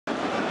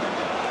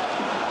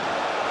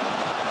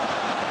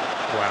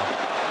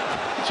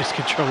Wow. Just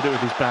controlled it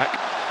with his back.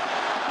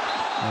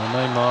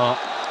 Neymar,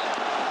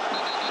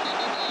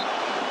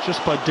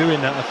 just by doing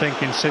that, I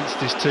think, incensed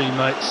his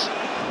teammates.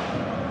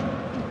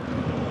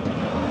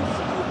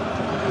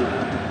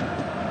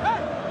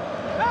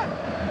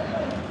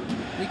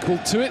 Equal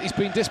to it, he's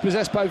been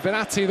dispossessed by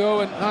Verratti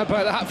though, and how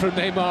about that from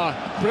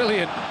Neymar?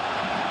 Brilliant.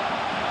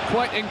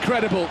 Quite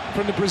incredible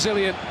from the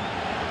Brazilian.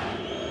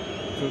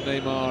 From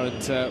Neymar,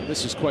 and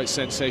this was quite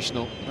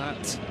sensational.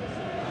 That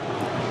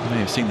You may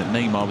have seen that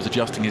Neymar was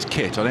adjusting his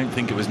kit. I don't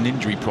think it was an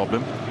injury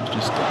problem. It was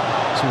just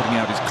sorting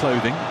out his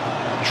clothing.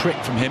 Trick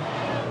from him.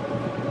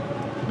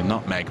 A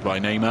nutmeg by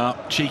Neymar.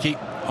 Cheeky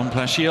on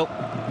Plasciel.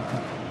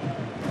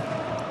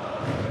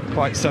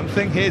 Quite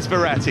something. Here's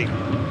Verratti.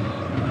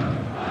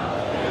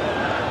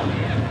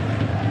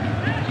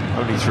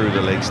 Only through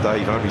the legs,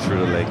 Dave. Only through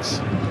the legs.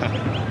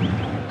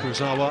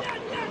 Kurzawa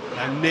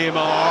and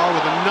Neymar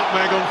with a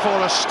nutmeg on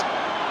Forrest.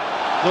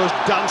 Those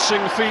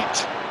dancing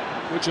feet,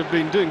 which have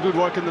been doing good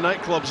work in the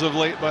nightclubs of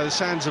late by the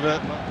sounds of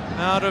it.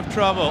 Out of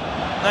trouble,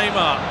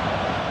 Neymar.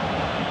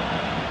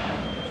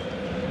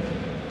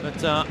 But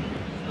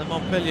the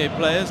Montpellier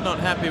players not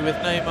happy with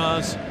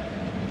Neymar's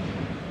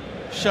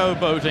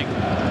showboating.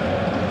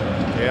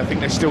 Yeah, I think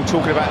they're still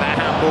talking about that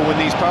handball in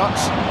these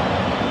parts.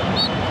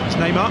 It's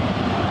Neymar.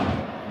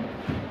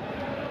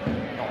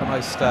 Not the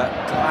most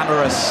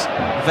glamorous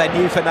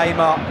venue for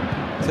Neymar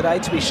today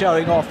to be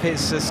showing off his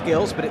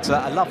skills, but it's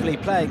a lovely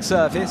playing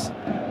surface.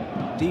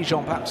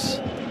 Dijon perhaps.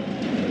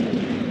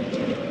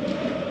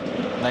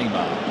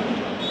 Neymar.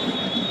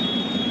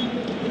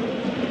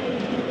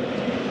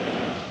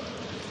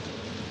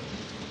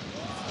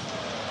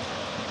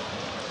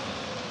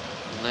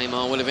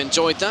 Neymar will have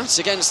enjoyed that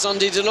against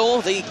Andy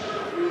Delors. The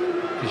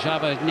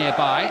Jabba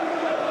nearby.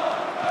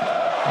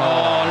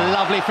 Oh,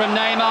 lovely from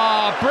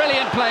Neymar.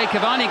 Brilliant play.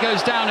 Cavani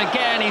goes down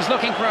again. He's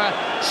looking for a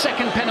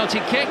second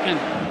penalty kick. And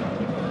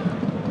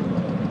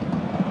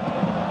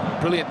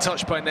brilliant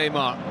touch by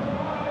Neymar.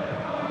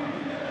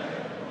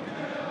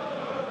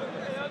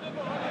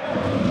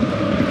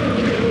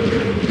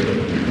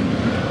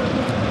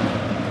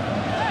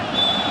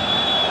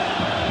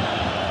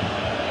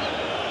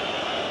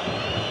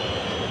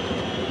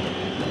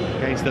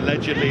 Against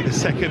allegedly the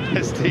second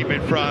best team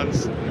in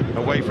France,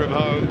 away from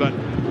home, but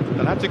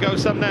they'll have to go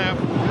some now.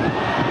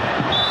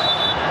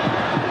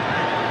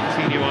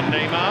 Continue on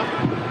Neymar.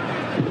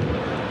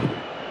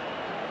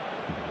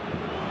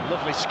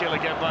 Lovely skill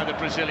again by the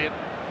Brazilian.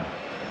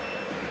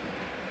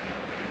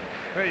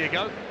 There you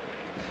go.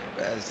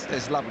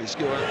 There's lovely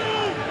skill.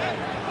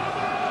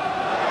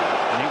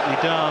 Neatly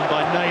done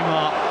by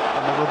Neymar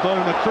and the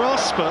Rabona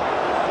cross, but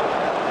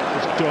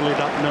it's dollied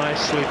up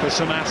nicely for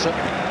Samata.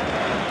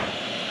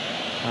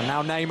 And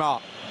now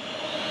Neymar.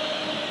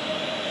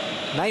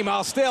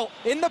 Neymar still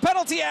in the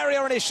penalty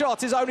area, and his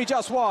shot is only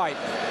just wide.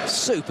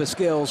 Super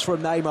skills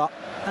from Neymar.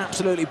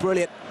 Absolutely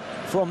brilliant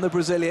from the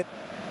Brazilian.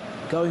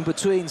 Going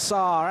between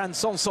Sarr and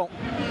Sanson.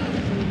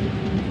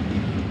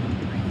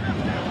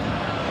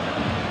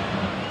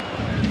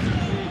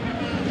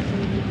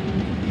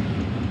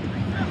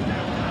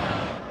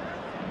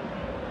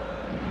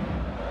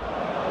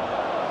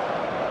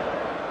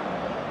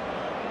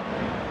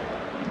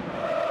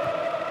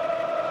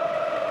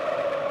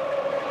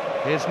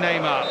 Here's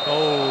Neymar.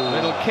 Oh,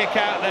 little kick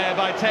out there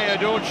by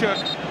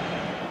Teodorchuk.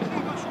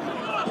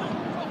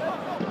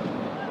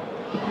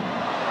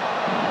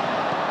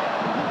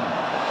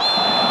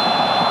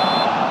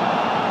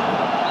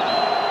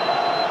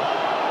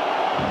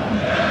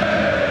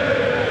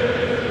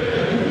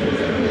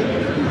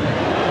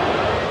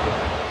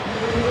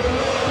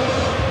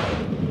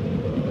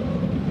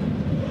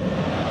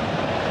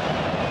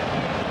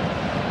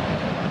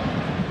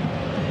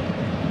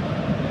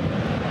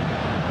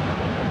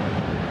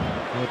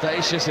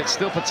 Audacious, it's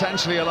still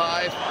potentially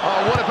alive.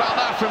 Oh, what about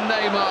that from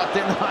Neymar?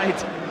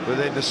 Denied. But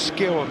then the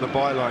skill on the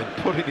byline,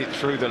 putting it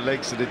through the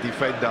legs of the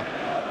defender.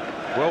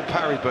 Well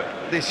parried, but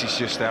this is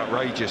just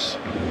outrageous.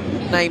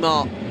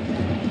 Neymar.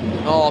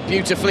 Oh,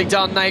 beautifully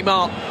done,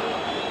 Neymar.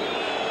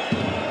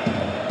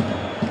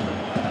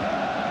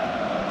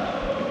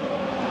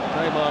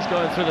 Neymar's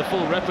going through the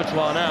full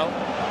repertoire now.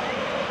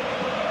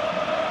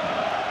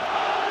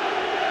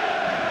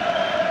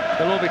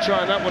 They'll all be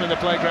trying that one in the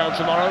playground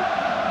tomorrow.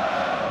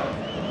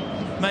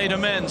 Made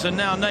amends, and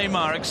now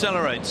Neymar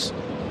accelerates.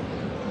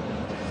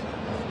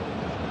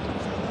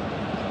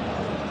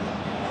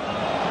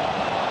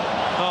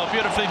 Oh,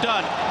 beautifully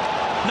done.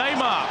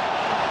 Neymar.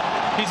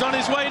 He's on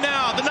his way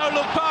now. The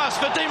no-look pass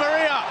for Di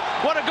Maria.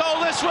 What a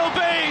goal this will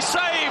be.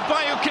 Saved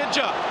by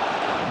Ukidja.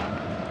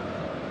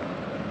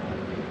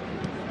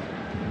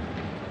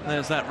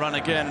 There's that run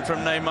again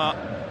from Neymar.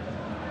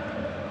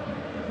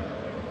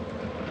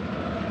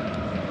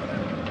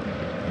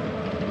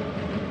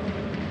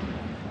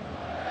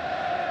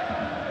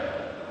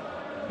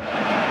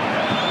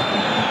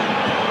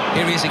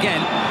 here he is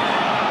again.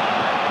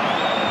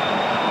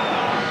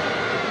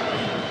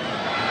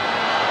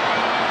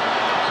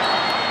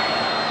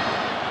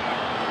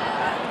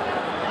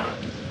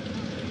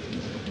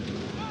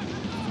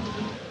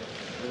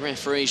 The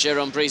referee,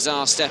 Jérôme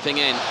Brizard, stepping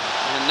in,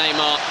 and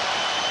Neymar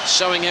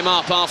showing him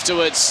up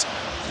afterwards.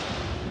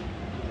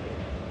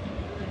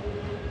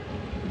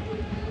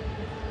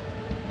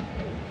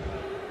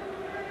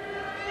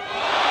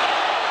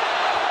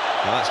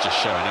 Well, that's just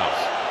showing off.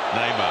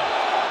 Neymar.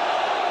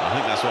 I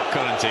think that's what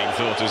Corentin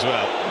thought as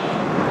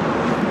well.